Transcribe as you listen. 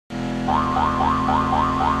The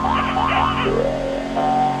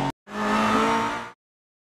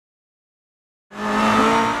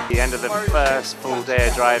end of the first full day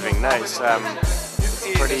of driving, no, it's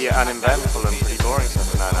pretty uneventful and pretty boring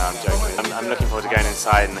stuff. No, I'm joking. I'm looking forward to going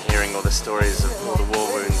inside and hearing all the stories of all the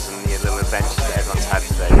war wounds and the little adventures that everyone's had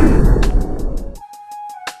today.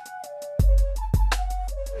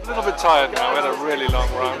 A little bit tired now. We had a really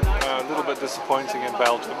long run. A little bit disappointing in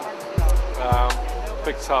Belgium.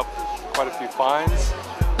 Picked up quite a few fines.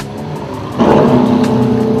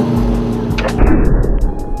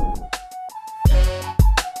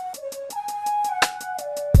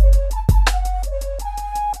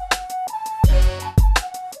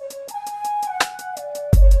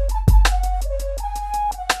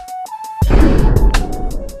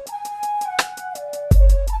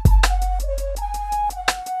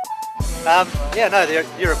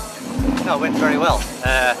 Europe went very well.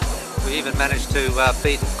 We even managed to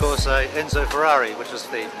beat, of course, Enzo Ferrari, which was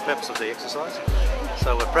the purpose of the exercise.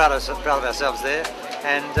 So we're proud of ourselves there,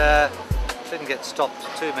 and didn't get stopped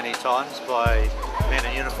too many times by men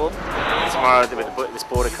in uniform. Tomorrow with this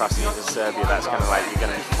border crossing into Serbia, that's kind of like you're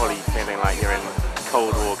going to be fully feeling like you're in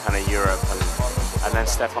Cold War kind of Europe, and then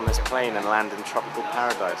step on this plane and land in tropical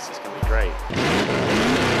paradise. It's going to be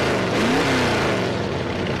great.